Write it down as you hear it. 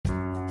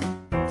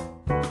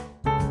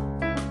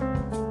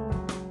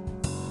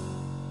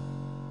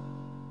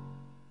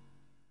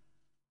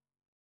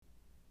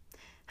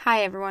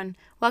Hi, everyone.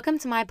 Welcome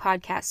to my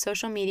podcast,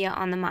 Social Media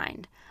on the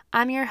Mind.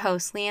 I'm your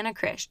host, Leanna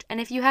Christ,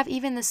 and if you have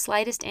even the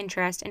slightest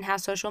interest in how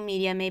social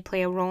media may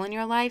play a role in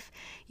your life,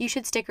 you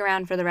should stick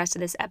around for the rest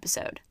of this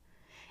episode.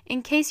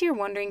 In case you're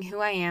wondering who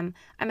I am,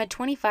 I'm a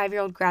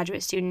 25-year-old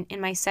graduate student in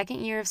my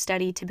second year of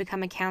study to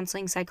become a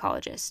counseling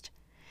psychologist.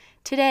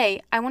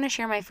 Today, I want to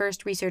share my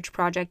first research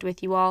project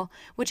with you all,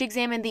 which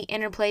examined the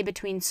interplay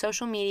between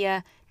social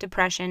media,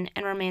 depression,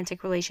 and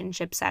romantic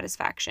relationship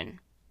satisfaction.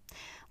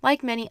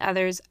 Like many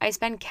others, I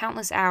spend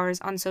countless hours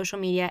on social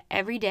media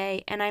every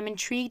day, and I'm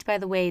intrigued by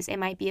the ways it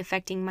might be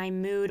affecting my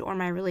mood or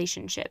my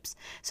relationships,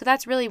 so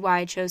that's really why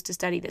I chose to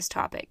study this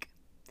topic.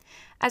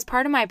 As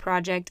part of my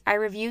project, I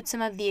reviewed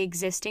some of the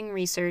existing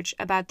research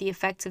about the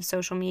effects of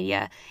social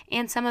media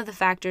and some of the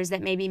factors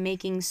that may be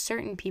making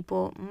certain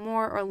people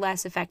more or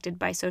less affected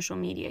by social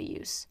media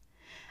use.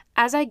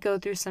 As I go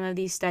through some of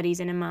these studies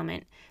in a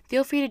moment,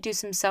 feel free to do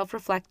some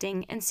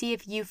self-reflecting and see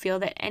if you feel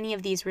that any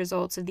of these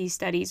results of these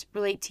studies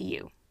relate to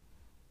you.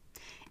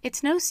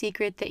 It's no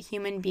secret that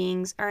human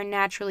beings are a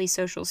naturally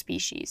social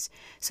species,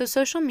 so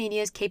social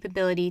media's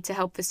capability to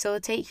help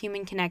facilitate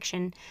human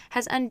connection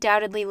has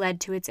undoubtedly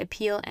led to its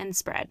appeal and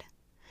spread.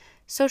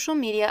 Social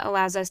media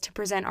allows us to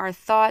present our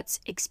thoughts,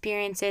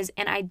 experiences,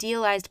 and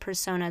idealized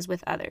personas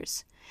with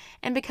others.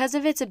 And because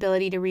of its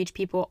ability to reach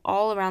people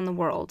all around the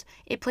world,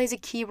 it plays a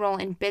key role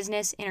in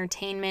business,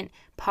 entertainment,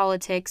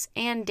 politics,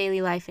 and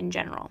daily life in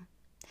general.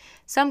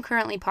 Some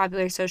currently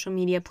popular social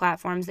media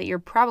platforms that you're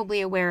probably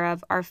aware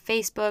of are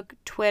Facebook,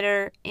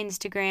 Twitter,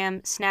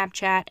 Instagram,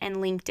 Snapchat, and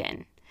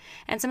LinkedIn.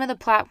 And some of the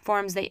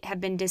platforms that have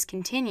been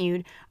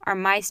discontinued are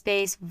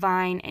MySpace,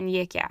 Vine, and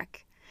Yik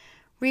Yak.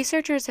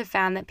 Researchers have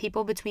found that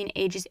people between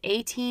ages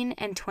 18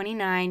 and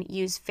 29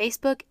 use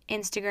Facebook,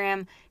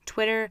 Instagram,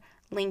 Twitter,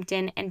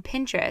 LinkedIn, and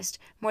Pinterest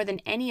more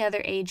than any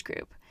other age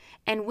group.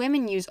 And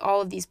women use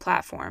all of these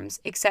platforms,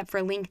 except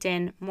for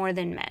LinkedIn, more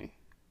than men.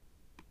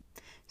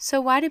 So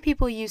why do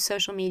people use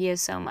social media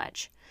so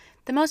much?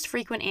 The most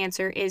frequent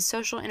answer is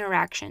social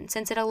interaction,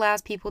 since it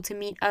allows people to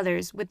meet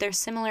others with their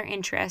similar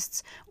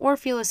interests or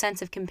feel a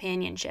sense of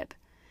companionship.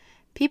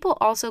 People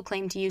also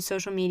claim to use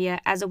social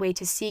media as a way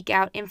to seek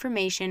out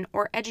information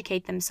or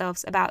educate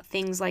themselves about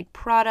things like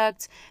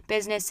products,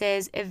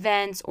 businesses,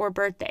 events, or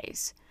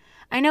birthdays.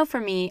 I know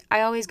for me,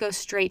 I always go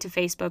straight to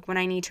Facebook when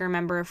I need to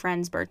remember a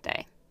friend's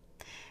birthday.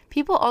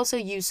 People also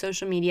use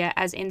social media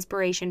as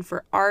inspiration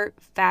for art,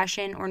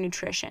 fashion, or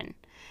nutrition.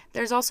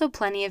 There's also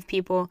plenty of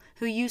people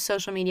who use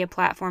social media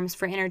platforms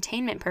for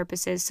entertainment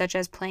purposes, such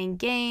as playing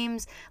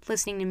games,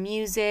 listening to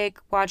music,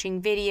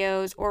 watching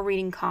videos, or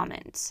reading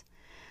comments.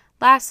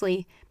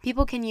 Lastly,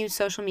 people can use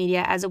social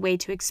media as a way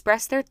to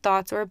express their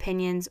thoughts or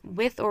opinions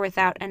with or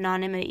without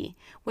anonymity,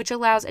 which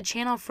allows a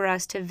channel for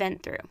us to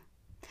vent through.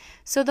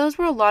 So those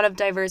were a lot of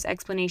diverse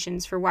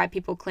explanations for why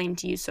people claim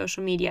to use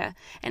social media,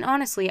 and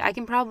honestly, I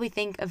can probably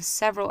think of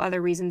several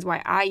other reasons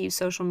why I use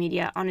social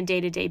media on a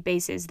day-to-day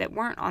basis that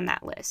weren't on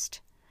that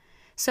list.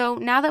 So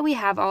now that we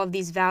have all of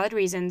these valid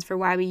reasons for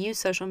why we use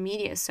social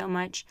media so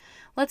much,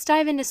 let's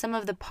dive into some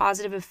of the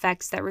positive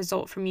effects that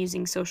result from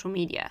using social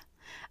media.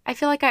 I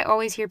feel like I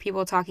always hear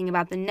people talking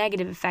about the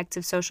negative effects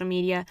of social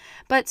media,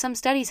 but some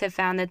studies have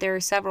found that there are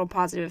several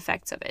positive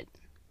effects of it.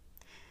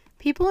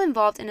 People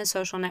involved in a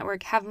social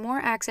network have more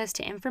access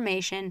to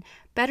information,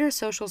 better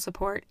social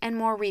support, and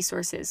more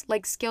resources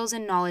like skills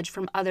and knowledge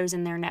from others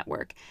in their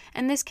network,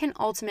 and this can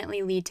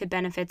ultimately lead to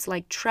benefits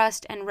like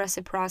trust and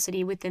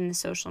reciprocity within the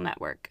social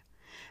network.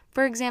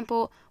 For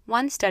example,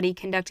 one study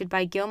conducted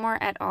by Gilmore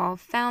et al.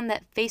 Found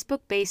that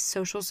Facebook-based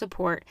social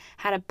support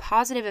had a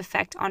positive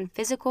effect on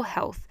physical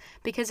health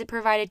because it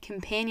provided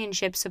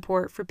companionship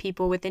support for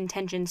people with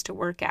intentions to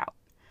work out.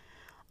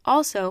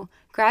 Also,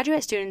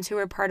 graduate students who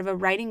were part of a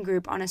writing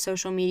group on a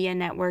social media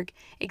network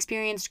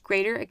experienced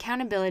greater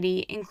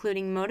accountability,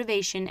 including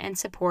motivation and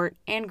support,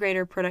 and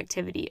greater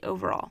productivity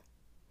overall.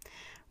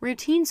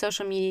 Routine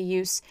social media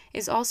use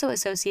is also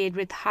associated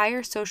with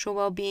higher social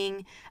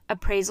well-being,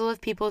 appraisal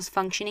of people's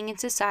functioning in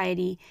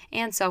society,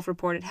 and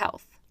self-reported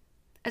health.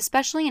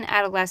 Especially in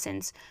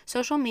adolescence,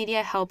 social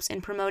media helps in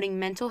promoting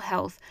mental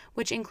health,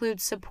 which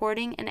includes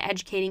supporting and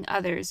educating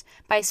others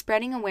by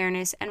spreading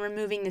awareness and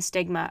removing the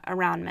stigma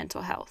around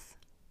mental health.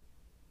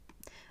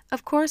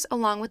 Of course,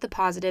 along with the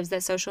positives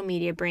that social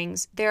media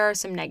brings, there are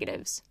some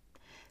negatives.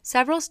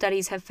 Several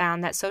studies have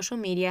found that social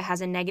media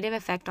has a negative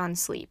effect on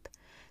sleep.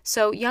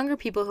 So, younger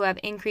people who have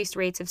increased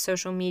rates of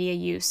social media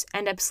use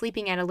end up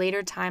sleeping at a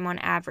later time on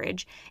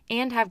average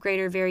and have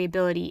greater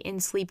variability in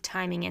sleep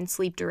timing and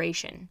sleep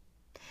duration.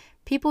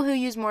 People who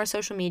use more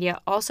social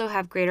media also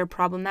have greater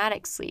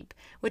problematic sleep,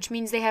 which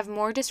means they have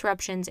more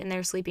disruptions in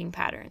their sleeping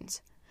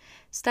patterns.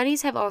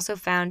 Studies have also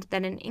found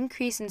that an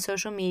increase in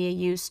social media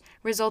use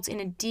results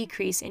in a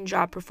decrease in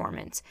job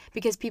performance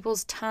because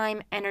people's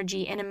time,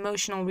 energy, and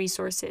emotional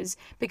resources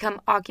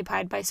become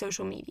occupied by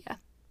social media.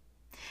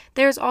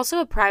 There is also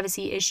a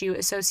privacy issue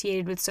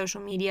associated with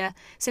social media,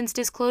 since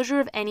disclosure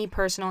of any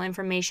personal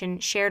information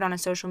shared on a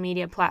social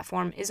media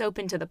platform is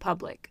open to the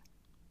public.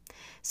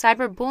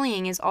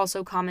 Cyberbullying is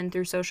also common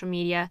through social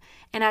media,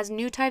 and as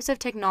new types of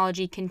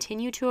technology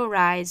continue to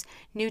arise,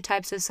 new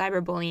types of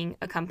cyberbullying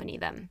accompany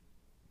them.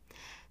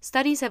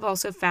 Studies have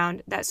also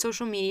found that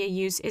social media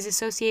use is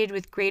associated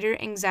with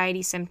greater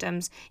anxiety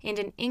symptoms and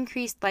an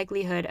increased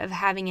likelihood of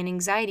having an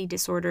anxiety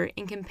disorder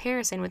in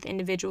comparison with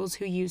individuals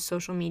who use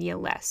social media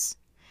less.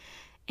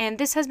 And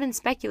this has been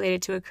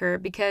speculated to occur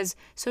because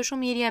social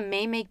media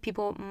may make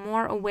people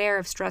more aware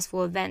of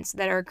stressful events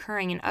that are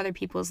occurring in other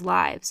people's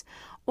lives,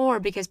 or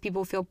because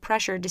people feel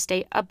pressured to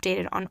stay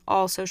updated on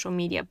all social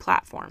media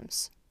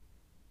platforms.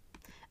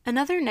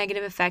 Another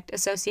negative effect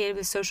associated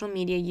with social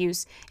media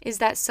use is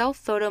that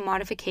self-photo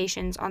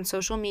modifications on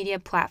social media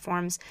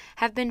platforms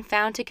have been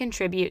found to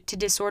contribute to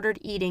disordered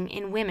eating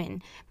in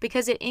women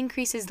because it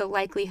increases the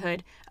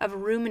likelihood of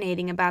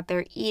ruminating about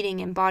their eating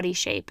and body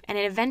shape, and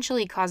it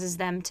eventually causes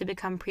them to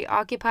become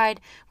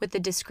preoccupied with the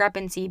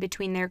discrepancy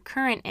between their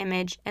current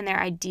image and their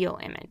ideal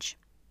image.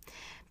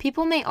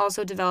 People may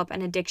also develop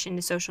an addiction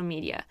to social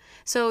media,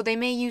 so they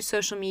may use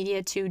social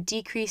media to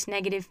decrease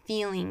negative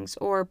feelings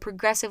or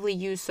progressively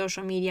use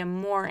social media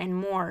more and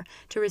more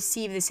to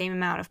receive the same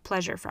amount of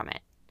pleasure from it.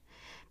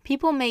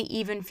 People may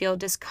even feel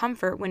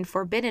discomfort when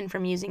forbidden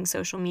from using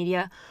social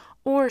media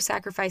or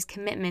sacrifice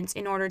commitments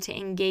in order to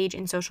engage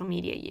in social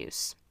media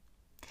use.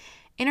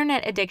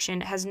 Internet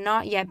addiction has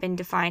not yet been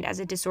defined as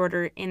a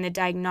disorder in the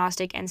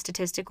Diagnostic and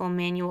Statistical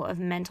Manual of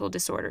Mental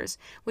Disorders,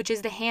 which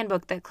is the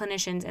handbook that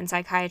clinicians and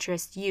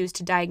psychiatrists use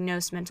to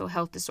diagnose mental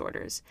health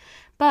disorders.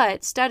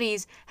 But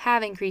studies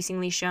have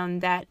increasingly shown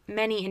that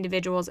many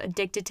individuals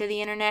addicted to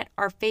the internet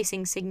are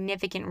facing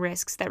significant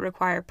risks that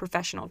require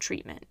professional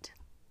treatment.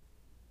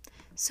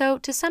 So,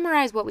 to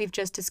summarize what we've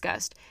just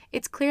discussed,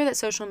 it's clear that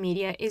social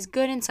media is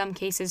good in some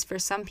cases for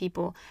some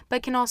people,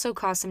 but can also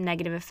cause some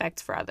negative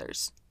effects for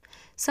others.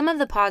 Some of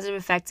the positive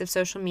effects of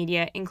social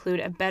media include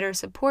a better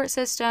support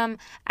system,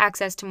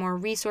 access to more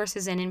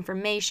resources and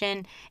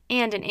information,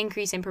 and an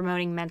increase in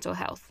promoting mental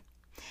health.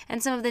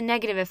 And some of the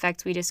negative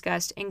effects we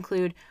discussed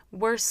include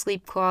worse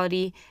sleep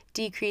quality,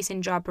 decrease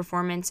in job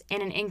performance,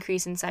 and an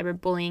increase in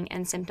cyberbullying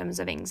and symptoms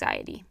of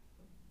anxiety.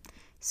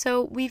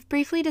 So, we've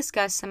briefly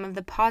discussed some of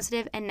the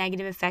positive and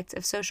negative effects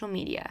of social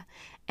media,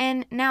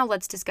 and now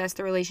let's discuss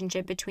the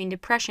relationship between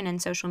depression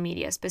and social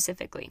media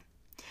specifically.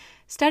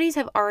 Studies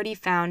have already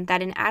found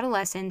that in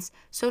adolescence,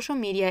 social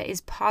media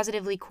is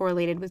positively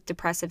correlated with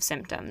depressive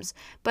symptoms,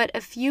 but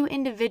a few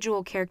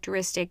individual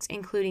characteristics,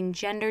 including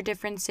gender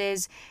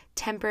differences,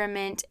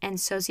 temperament, and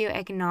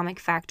socioeconomic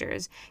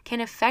factors, can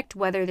affect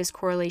whether this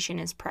correlation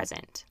is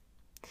present.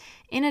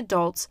 In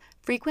adults,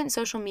 frequent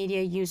social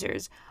media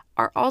users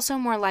are also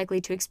more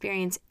likely to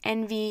experience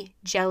envy,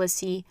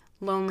 jealousy,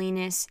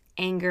 loneliness,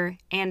 anger,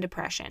 and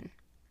depression.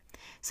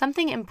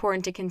 Something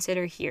important to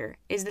consider here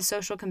is the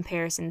social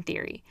comparison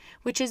theory,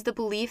 which is the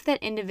belief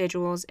that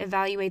individuals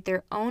evaluate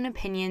their own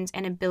opinions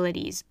and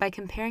abilities by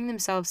comparing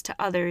themselves to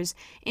others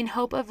in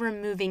hope of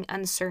removing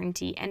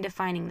uncertainty and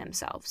defining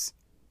themselves.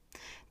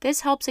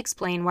 This helps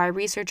explain why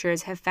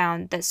researchers have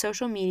found that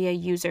social media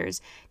users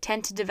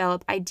tend to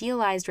develop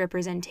idealized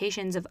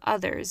representations of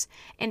others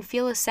and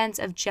feel a sense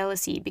of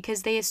jealousy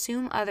because they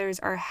assume others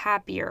are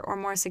happier or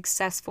more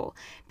successful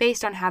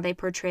based on how they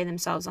portray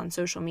themselves on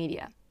social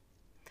media.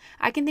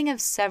 I can think of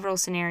several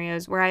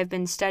scenarios where I've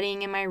been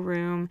studying in my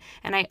room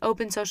and I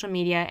open social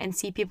media and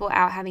see people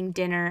out having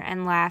dinner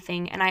and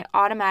laughing, and I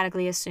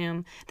automatically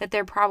assume that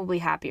they're probably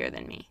happier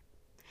than me.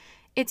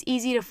 It's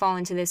easy to fall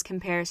into this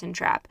comparison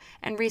trap,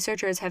 and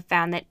researchers have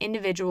found that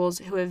individuals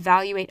who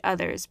evaluate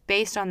others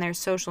based on their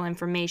social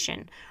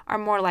information are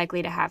more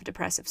likely to have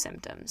depressive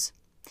symptoms.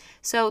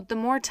 So, the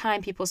more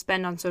time people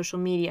spend on social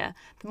media,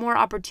 the more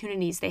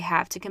opportunities they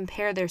have to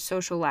compare their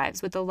social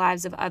lives with the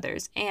lives of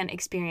others and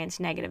experience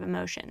negative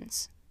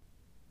emotions.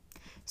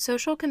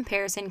 Social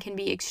comparison can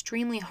be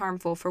extremely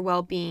harmful for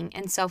well-being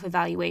and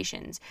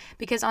self-evaluations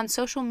because on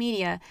social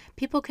media,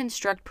 people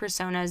construct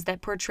personas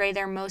that portray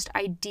their most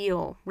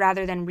ideal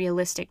rather than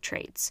realistic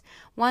traits,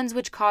 ones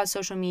which cause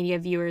social media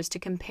viewers to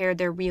compare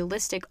their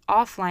realistic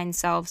offline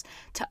selves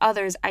to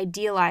others'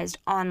 idealized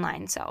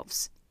online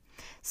selves.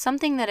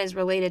 Something that is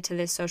related to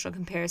this social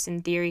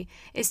comparison theory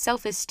is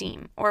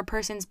self-esteem, or a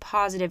person's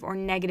positive or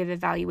negative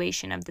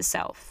evaluation of the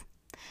self.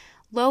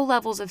 Low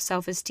levels of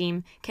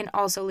self-esteem can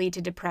also lead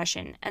to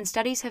depression, and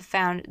studies have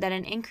found that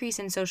an increase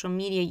in social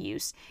media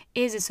use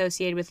is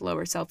associated with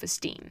lower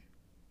self-esteem.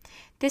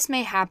 This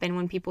may happen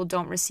when people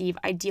don't receive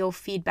ideal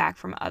feedback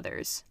from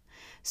others.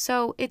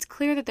 So, it's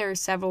clear that there are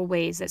several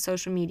ways that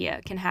social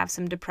media can have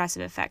some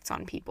depressive effects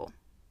on people.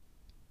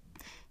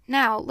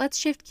 Now, let's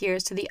shift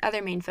gears to the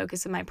other main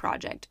focus of my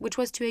project, which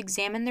was to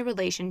examine the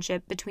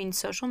relationship between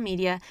social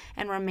media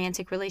and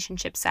romantic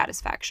relationship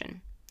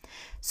satisfaction.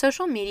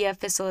 Social media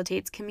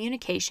facilitates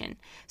communication,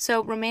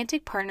 so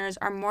romantic partners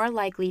are more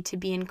likely to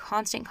be in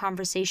constant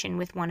conversation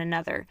with one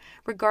another,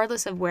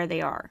 regardless of where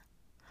they are.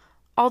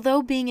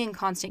 Although being in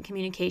constant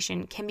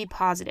communication can be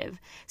positive,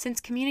 since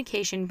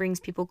communication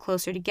brings people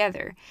closer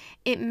together,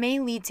 it may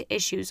lead to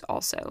issues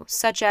also,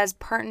 such as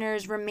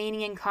partners remaining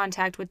in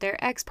contact with their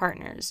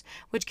ex-partners,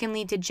 which can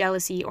lead to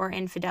jealousy or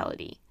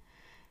infidelity.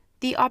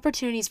 The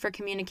opportunities for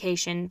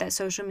communication that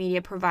social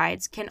media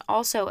provides can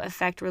also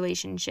affect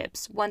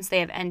relationships once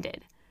they have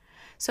ended.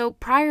 So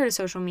prior to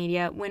social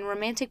media, when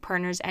romantic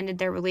partners ended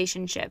their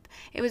relationship,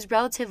 it was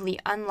relatively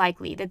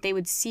unlikely that they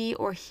would see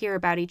or hear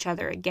about each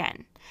other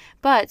again.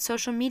 But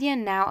social media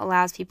now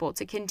allows people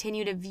to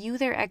continue to view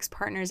their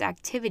ex-partner's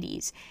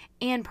activities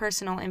and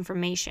personal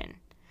information.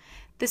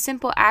 The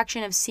simple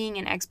action of seeing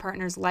an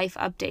ex-partner's life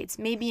updates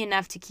may be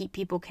enough to keep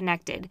people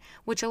connected,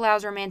 which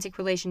allows romantic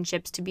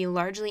relationships to be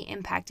largely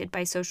impacted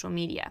by social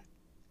media.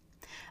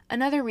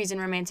 Another reason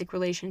romantic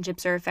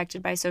relationships are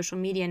affected by social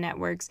media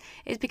networks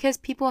is because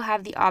people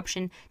have the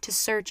option to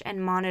search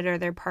and monitor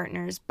their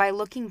partners by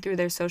looking through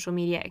their social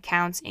media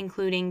accounts,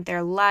 including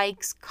their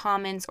likes,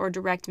 comments, or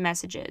direct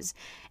messages,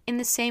 in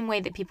the same way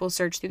that people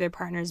search through their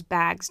partners'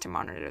 bags to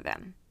monitor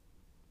them.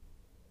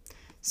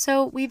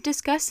 So, we've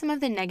discussed some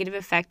of the negative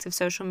effects of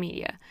social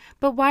media,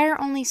 but why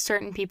are only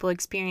certain people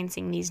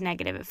experiencing these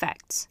negative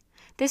effects?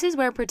 This is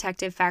where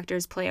protective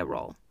factors play a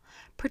role.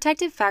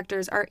 Protective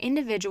factors are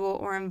individual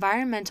or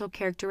environmental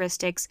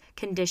characteristics,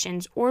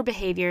 conditions, or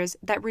behaviors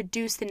that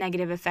reduce the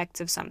negative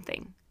effects of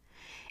something.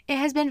 It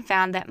has been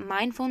found that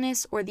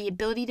mindfulness, or the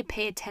ability to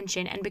pay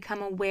attention and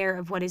become aware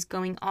of what is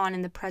going on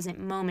in the present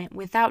moment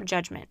without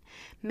judgment,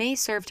 may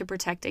serve to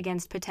protect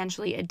against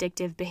potentially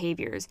addictive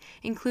behaviors,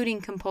 including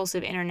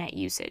compulsive internet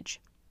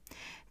usage.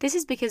 This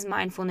is because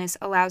mindfulness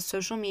allows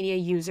social media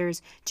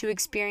users to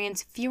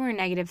experience fewer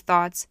negative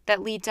thoughts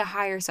that lead to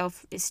higher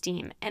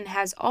self-esteem, and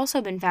has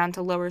also been found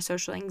to lower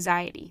social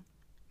anxiety.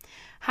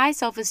 High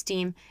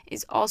self-esteem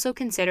is also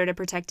considered a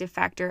protective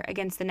factor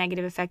against the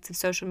negative effects of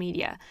social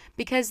media,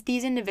 because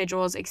these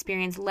individuals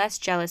experience less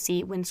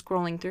jealousy when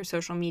scrolling through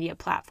social media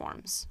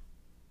platforms.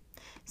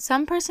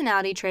 Some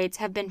personality traits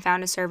have been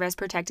found to serve as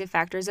protective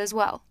factors as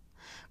well.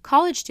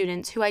 College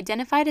students who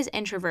identified as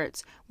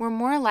introverts were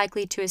more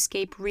likely to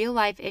escape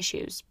real-life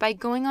issues by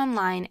going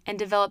online and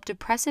develop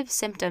depressive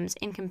symptoms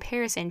in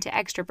comparison to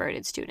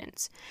extroverted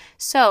students.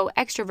 So,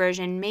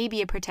 extroversion may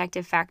be a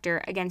protective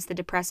factor against the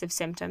depressive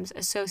symptoms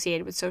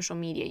associated with social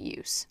media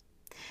use.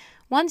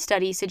 One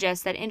study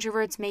suggests that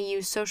introverts may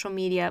use social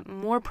media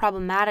more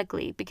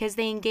problematically because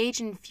they engage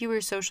in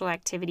fewer social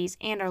activities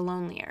and are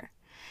lonelier.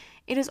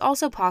 It is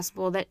also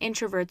possible that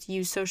introverts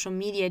use social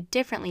media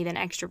differently than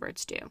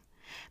extroverts do.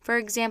 For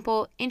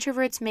example,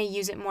 introverts may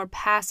use it more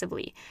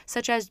passively,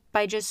 such as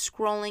by just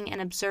scrolling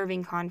and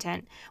observing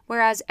content,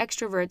 whereas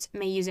extroverts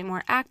may use it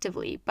more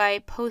actively by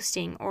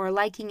posting or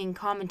liking and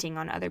commenting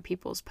on other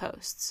people's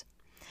posts.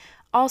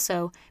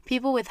 Also,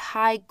 people with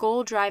high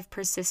goal drive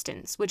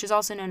persistence, which is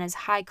also known as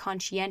high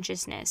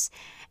conscientiousness,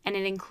 and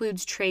it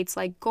includes traits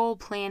like goal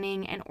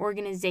planning and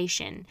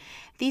organization.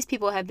 These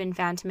people have been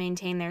found to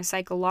maintain their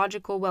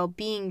psychological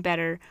well-being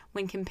better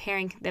when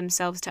comparing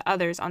themselves to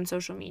others on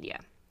social media.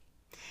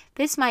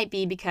 This might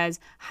be because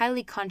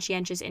highly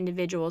conscientious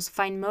individuals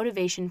find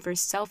motivation for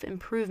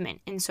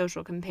self-improvement in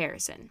social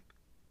comparison.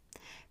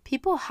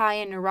 People high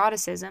in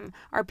neuroticism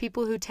are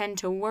people who tend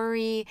to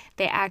worry,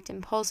 they act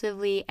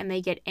impulsively, and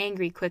they get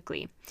angry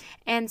quickly.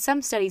 And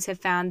some studies have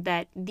found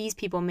that these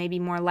people may be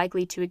more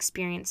likely to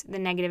experience the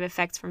negative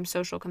effects from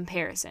social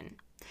comparison.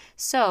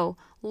 So,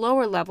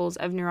 lower levels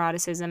of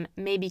neuroticism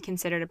may be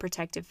considered a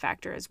protective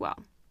factor as well.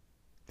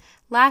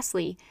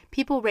 Lastly,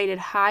 people rated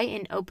high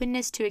in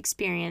openness to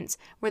experience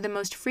were the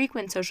most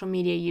frequent social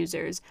media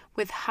users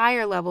with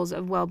higher levels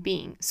of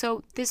well-being,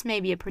 so this may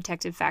be a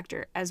protective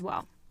factor as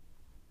well.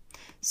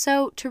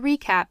 So, to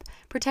recap,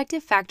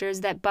 protective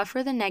factors that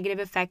buffer the negative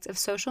effects of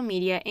social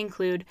media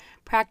include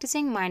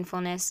practicing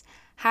mindfulness,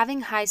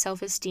 having high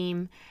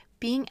self-esteem,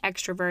 being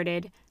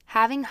extroverted,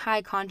 having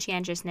high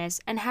conscientiousness,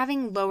 and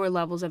having lower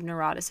levels of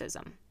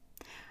neuroticism.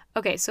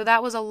 Okay, so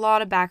that was a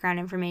lot of background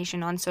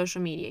information on social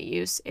media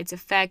use, its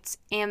effects,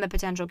 and the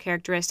potential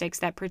characteristics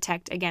that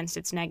protect against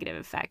its negative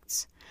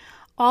effects.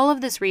 All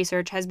of this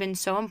research has been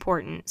so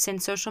important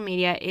since social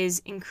media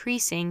is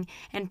increasing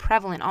and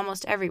prevalent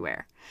almost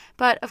everywhere.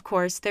 But, of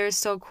course, there is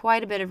still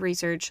quite a bit of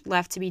research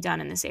left to be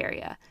done in this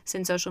area,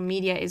 since social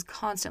media is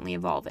constantly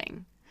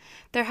evolving.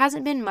 There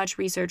hasn't been much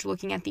research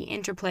looking at the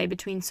interplay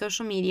between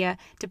social media,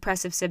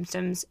 depressive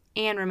symptoms,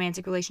 and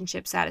romantic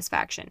relationship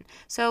satisfaction,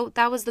 so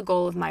that was the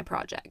goal of my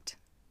project.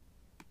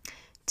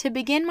 To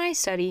begin my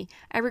study,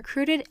 I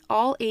recruited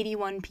all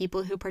 81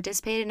 people who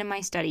participated in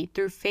my study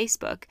through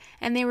Facebook,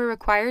 and they were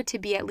required to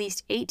be at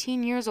least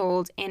 18 years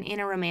old and in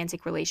a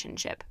romantic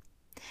relationship.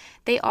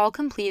 They all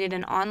completed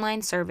an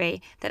online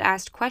survey that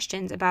asked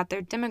questions about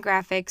their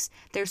demographics,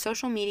 their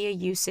social media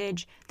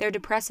usage, their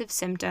depressive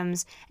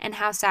symptoms, and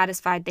how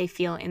satisfied they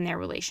feel in their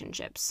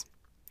relationships.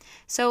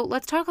 So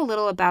let's talk a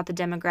little about the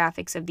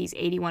demographics of these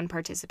 81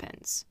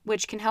 participants,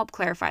 which can help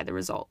clarify the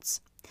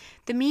results.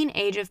 The mean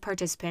age of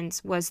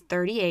participants was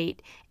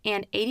 38,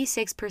 and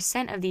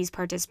 86% of these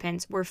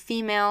participants were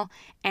female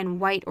and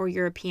white or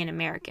European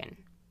American.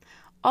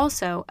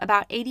 Also,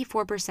 about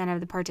 84% of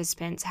the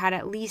participants had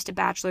at least a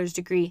bachelor's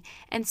degree,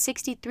 and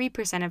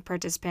 63% of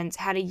participants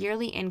had a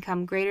yearly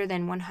income greater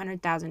than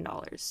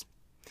 $100,000.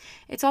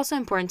 It's also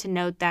important to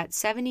note that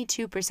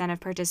 72% of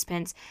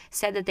participants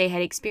said that they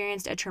had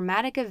experienced a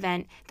traumatic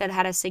event that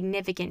had a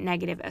significant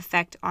negative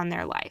effect on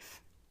their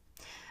life.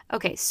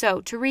 Okay,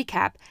 so to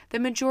recap, the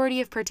majority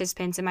of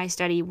participants in my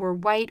study were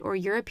white or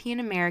European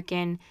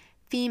American,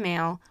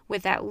 female,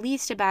 with at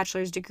least a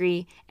bachelor's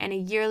degree and a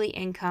yearly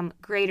income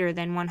greater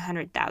than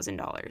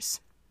 $100,000.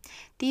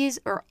 These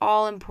are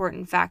all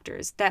important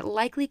factors that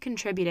likely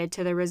contributed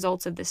to the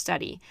results of the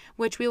study,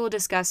 which we will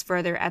discuss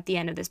further at the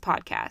end of this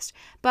podcast.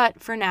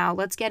 But for now,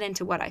 let's get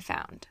into what I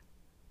found.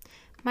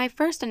 My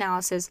first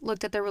analysis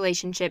looked at the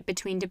relationship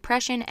between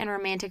depression and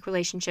romantic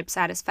relationship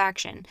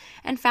satisfaction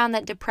and found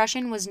that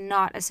depression was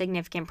not a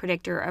significant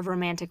predictor of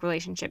romantic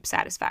relationship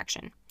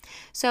satisfaction.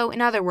 So,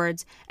 in other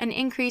words, an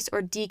increase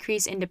or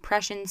decrease in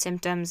depression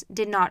symptoms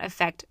did not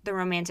affect the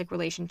romantic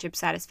relationship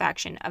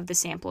satisfaction of the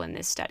sample in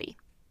this study.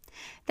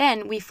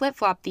 Then we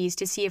flip-flopped these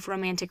to see if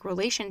romantic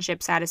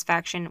relationship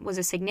satisfaction was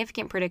a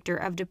significant predictor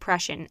of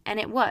depression, and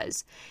it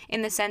was,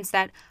 in the sense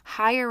that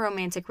higher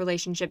romantic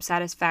relationship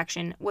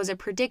satisfaction was a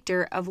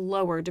predictor of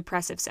lower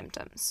depressive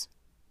symptoms.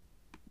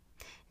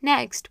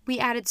 Next, we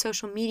added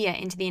social media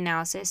into the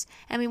analysis,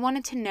 and we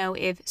wanted to know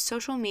if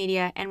social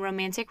media and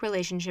romantic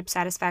relationship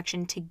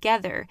satisfaction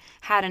together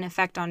had an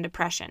effect on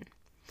depression.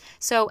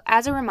 So,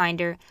 as a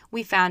reminder,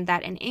 we found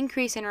that an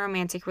increase in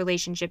romantic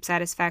relationship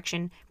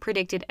satisfaction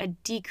predicted a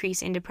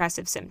decrease in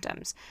depressive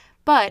symptoms.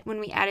 But when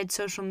we added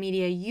social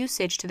media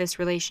usage to this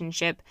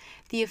relationship,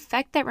 the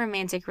effect that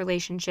romantic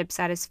relationship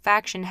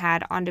satisfaction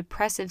had on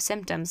depressive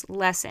symptoms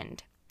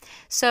lessened.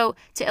 So,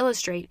 to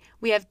illustrate,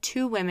 we have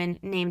two women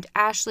named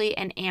Ashley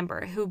and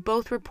Amber who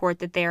both report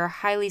that they are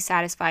highly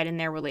satisfied in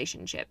their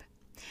relationship.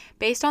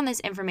 Based on this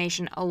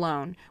information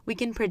alone, we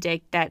can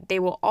predict that they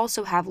will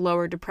also have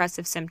lower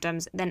depressive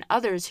symptoms than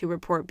others who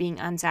report being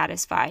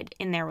unsatisfied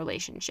in their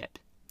relationship.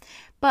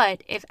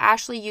 But if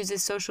Ashley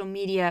uses social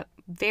media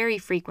very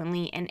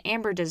frequently and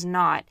Amber does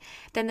not,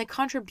 then the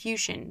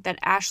contribution that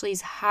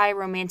Ashley's high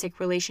romantic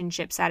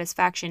relationship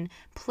satisfaction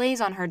plays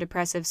on her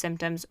depressive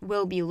symptoms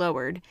will be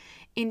lowered,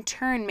 in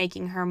turn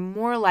making her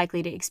more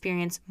likely to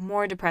experience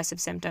more depressive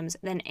symptoms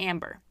than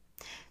Amber.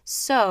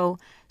 So,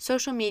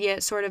 social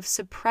media sort of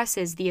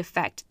suppresses the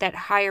effect that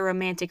higher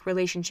romantic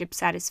relationship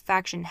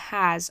satisfaction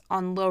has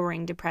on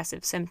lowering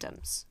depressive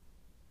symptoms.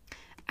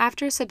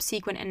 After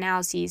subsequent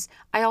analyses,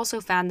 I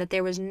also found that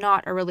there was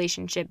not a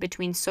relationship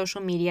between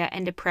social media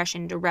and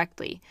depression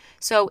directly,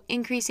 so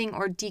increasing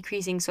or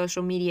decreasing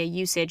social media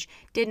usage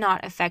did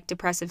not affect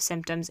depressive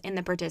symptoms in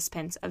the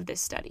participants of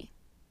this study.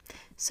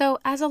 So,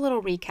 as a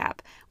little recap,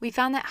 we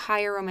found that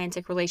higher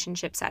romantic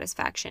relationship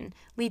satisfaction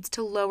leads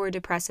to lower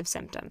depressive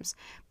symptoms,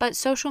 but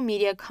social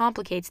media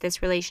complicates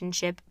this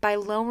relationship by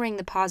lowering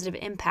the positive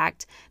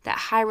impact that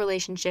high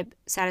relationship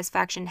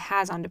satisfaction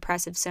has on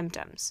depressive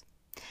symptoms.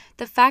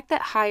 The fact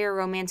that higher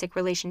romantic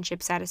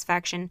relationship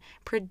satisfaction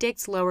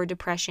predicts lower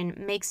depression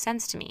makes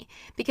sense to me,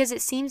 because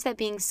it seems that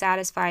being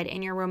satisfied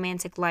in your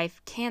romantic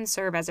life can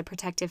serve as a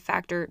protective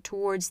factor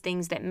towards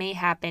things that may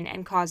happen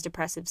and cause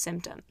depressive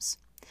symptoms.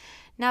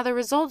 Now, the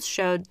results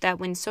showed that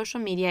when social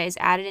media is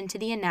added into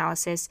the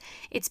analysis,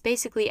 it's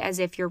basically as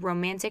if your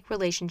romantic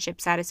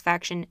relationship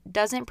satisfaction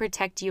doesn't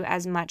protect you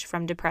as much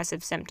from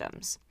depressive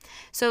symptoms.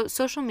 So,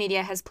 social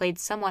media has played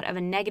somewhat of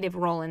a negative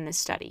role in this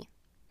study.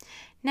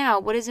 Now,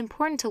 what is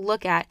important to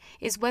look at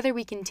is whether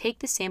we can take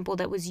the sample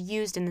that was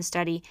used in the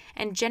study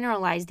and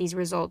generalize these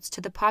results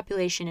to the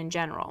population in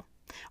general.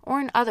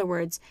 Or in other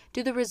words,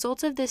 do the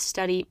results of this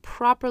study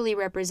properly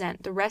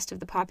represent the rest of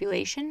the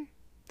population?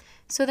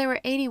 So there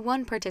were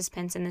 81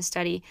 participants in the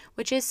study,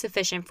 which is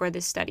sufficient for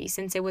this study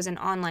since it was an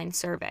online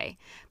survey.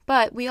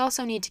 But we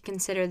also need to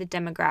consider the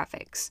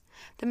demographics.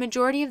 The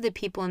majority of the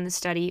people in the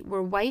study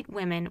were white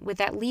women with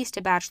at least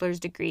a bachelor's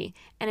degree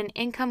and an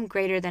income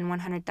greater than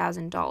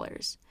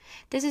 $100,000.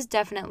 This is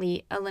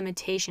definitely a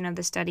limitation of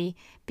the study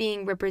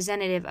being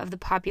representative of the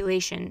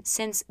population,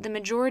 since the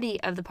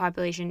majority of the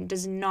population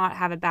does not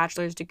have a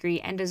bachelor's degree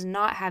and does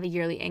not have a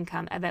yearly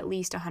income of at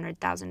least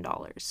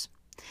 $100,000.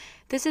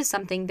 This is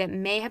something that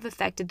may have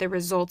affected the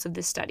results of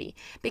this study,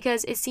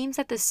 because it seems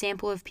that the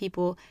sample of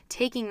people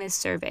taking this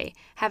survey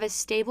have a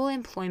stable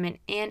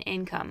employment and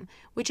income,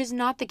 which is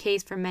not the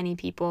case for many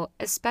people,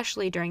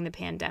 especially during the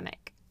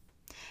pandemic.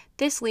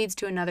 This leads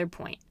to another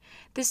point.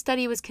 This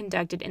study was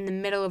conducted in the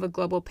middle of a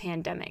global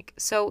pandemic,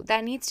 so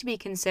that needs to be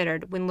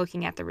considered when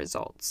looking at the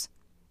results.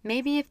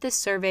 Maybe if this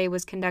survey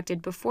was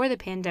conducted before the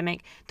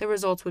pandemic, the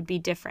results would be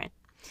different.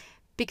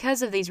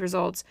 Because of these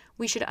results,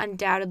 we should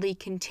undoubtedly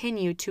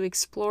continue to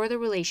explore the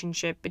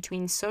relationship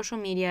between social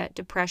media,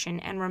 depression,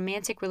 and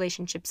romantic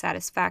relationship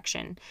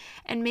satisfaction,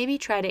 and maybe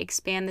try to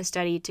expand the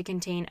study to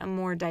contain a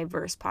more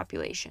diverse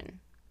population.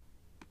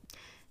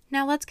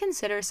 Now let's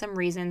consider some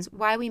reasons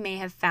why we may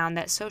have found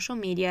that social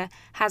media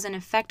has an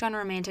effect on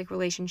romantic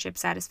relationship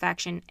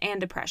satisfaction and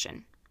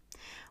depression.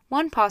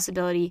 One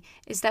possibility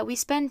is that we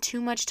spend too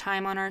much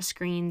time on our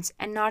screens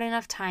and not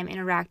enough time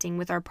interacting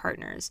with our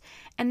partners,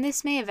 and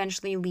this may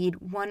eventually lead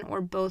one or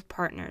both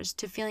partners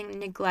to feeling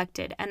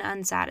neglected and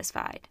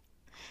unsatisfied.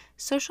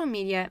 Social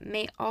media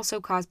may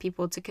also cause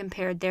people to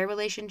compare their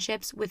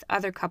relationships with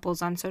other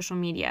couples on social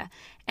media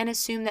and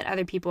assume that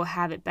other people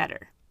have it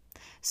better.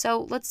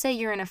 So let's say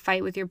you're in a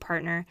fight with your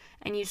partner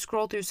and you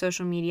scroll through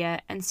social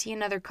media and see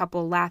another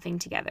couple laughing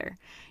together.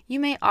 You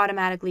may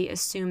automatically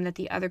assume that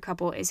the other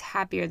couple is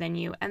happier than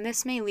you, and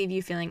this may leave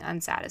you feeling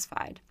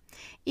unsatisfied.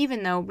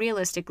 Even though,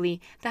 realistically,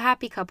 the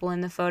happy couple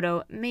in the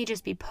photo may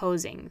just be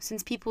posing,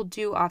 since people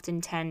do often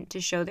tend to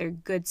show their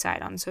good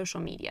side on social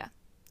media.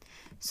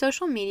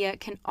 Social media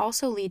can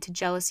also lead to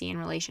jealousy in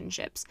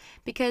relationships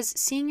because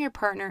seeing your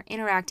partner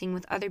interacting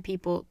with other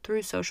people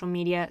through social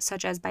media,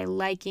 such as by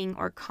liking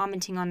or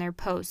commenting on their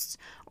posts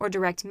or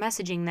direct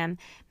messaging them,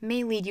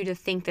 may lead you to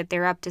think that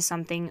they're up to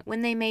something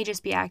when they may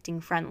just be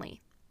acting friendly.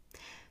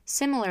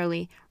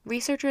 Similarly,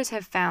 researchers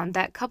have found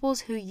that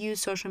couples who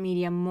use social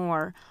media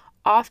more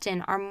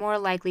often are more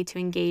likely to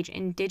engage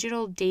in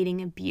digital dating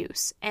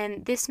abuse,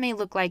 and this may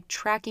look like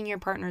tracking your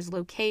partner's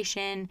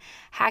location,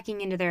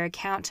 hacking into their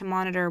account to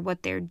monitor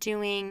what they're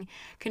doing,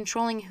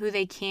 controlling who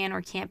they can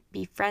or can't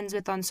be friends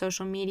with on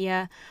social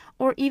media,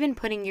 or even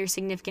putting your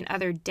significant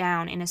other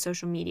down in a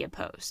social media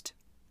post.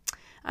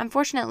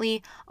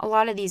 Unfortunately, a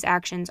lot of these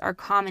actions are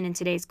common in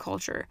today's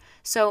culture,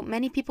 so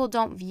many people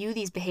don't view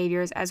these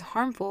behaviors as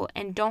harmful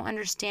and don't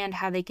understand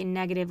how they can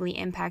negatively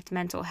impact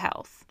mental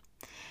health.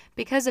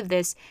 Because of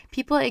this,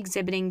 people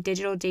exhibiting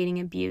digital dating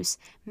abuse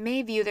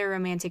may view their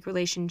romantic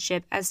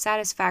relationship as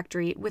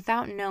satisfactory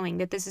without knowing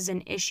that this is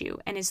an issue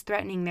and is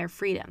threatening their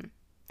freedom.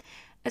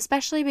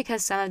 Especially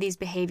because some of these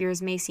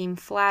behaviors may seem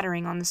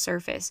flattering on the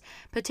surface,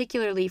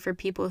 particularly for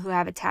people who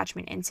have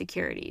attachment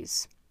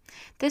insecurities.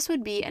 This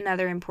would be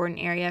another important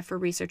area for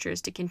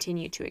researchers to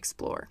continue to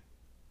explore.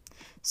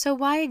 So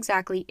why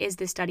exactly is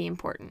this study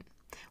important?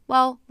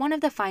 Well, one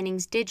of the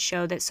findings did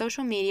show that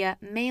social media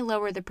may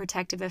lower the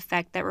protective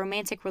effect that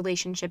romantic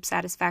relationship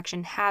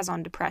satisfaction has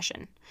on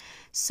depression.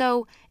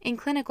 So, in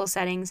clinical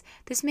settings,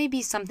 this may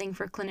be something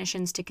for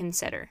clinicians to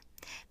consider.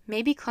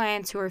 Maybe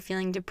clients who are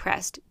feeling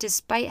depressed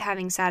despite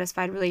having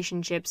satisfied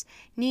relationships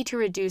need to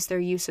reduce their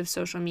use of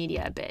social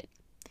media a bit.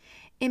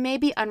 It may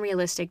be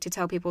unrealistic to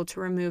tell people to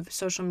remove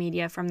social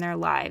media from their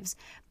lives,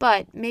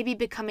 but maybe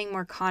becoming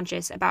more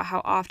conscious about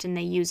how often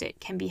they use it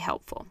can be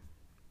helpful.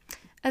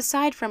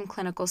 Aside from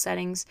clinical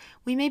settings,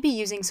 we may be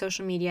using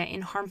social media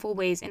in harmful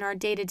ways in our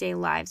day-to-day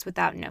lives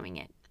without knowing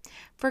it.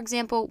 For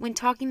example, when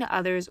talking to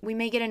others, we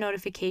may get a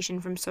notification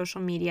from social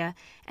media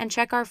and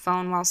check our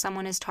phone while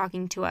someone is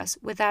talking to us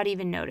without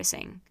even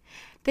noticing.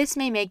 This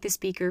may make the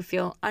speaker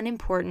feel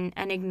unimportant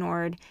and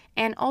ignored,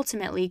 and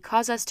ultimately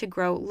cause us to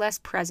grow less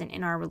present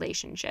in our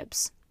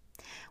relationships.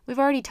 We've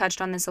already touched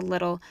on this a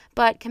little,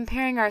 but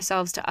comparing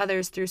ourselves to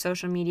others through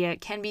social media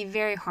can be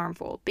very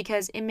harmful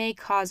because it may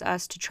cause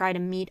us to try to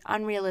meet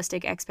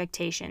unrealistic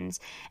expectations,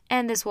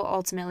 and this will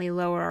ultimately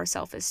lower our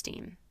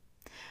self-esteem.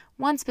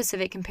 One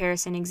specific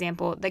comparison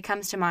example that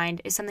comes to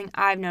mind is something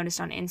I've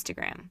noticed on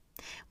Instagram.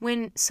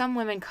 When some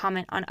women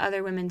comment on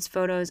other women's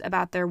photos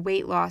about their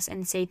weight loss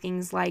and say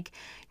things like,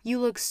 "You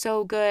look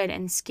so good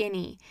and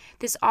skinny,"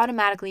 this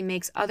automatically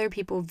makes other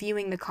people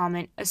viewing the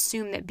comment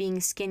assume that being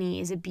skinny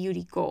is a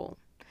beauty goal.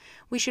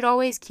 We should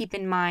always keep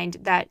in mind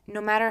that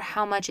no matter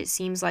how much it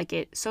seems like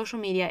it, social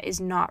media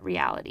is not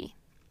reality.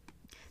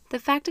 The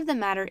fact of the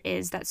matter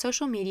is that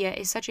social media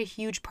is such a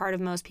huge part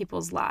of most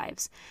people's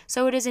lives,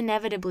 so it is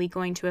inevitably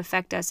going to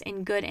affect us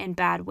in good and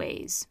bad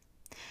ways.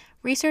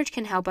 Research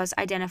can help us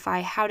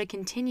identify how to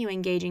continue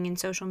engaging in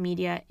social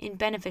media in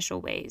beneficial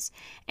ways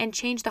and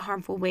change the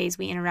harmful ways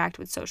we interact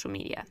with social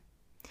media.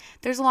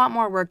 There's a lot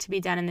more work to be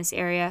done in this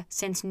area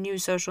since new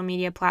social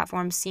media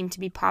platforms seem to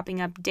be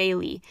popping up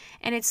daily,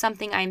 and it's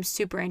something I am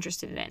super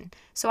interested in.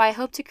 So I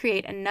hope to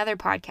create another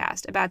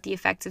podcast about the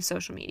effects of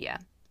social media.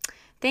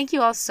 Thank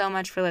you all so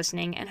much for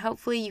listening, and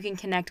hopefully you can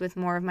connect with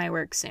more of my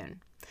work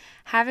soon.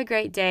 Have a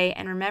great day,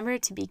 and remember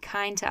to be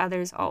kind to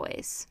others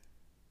always.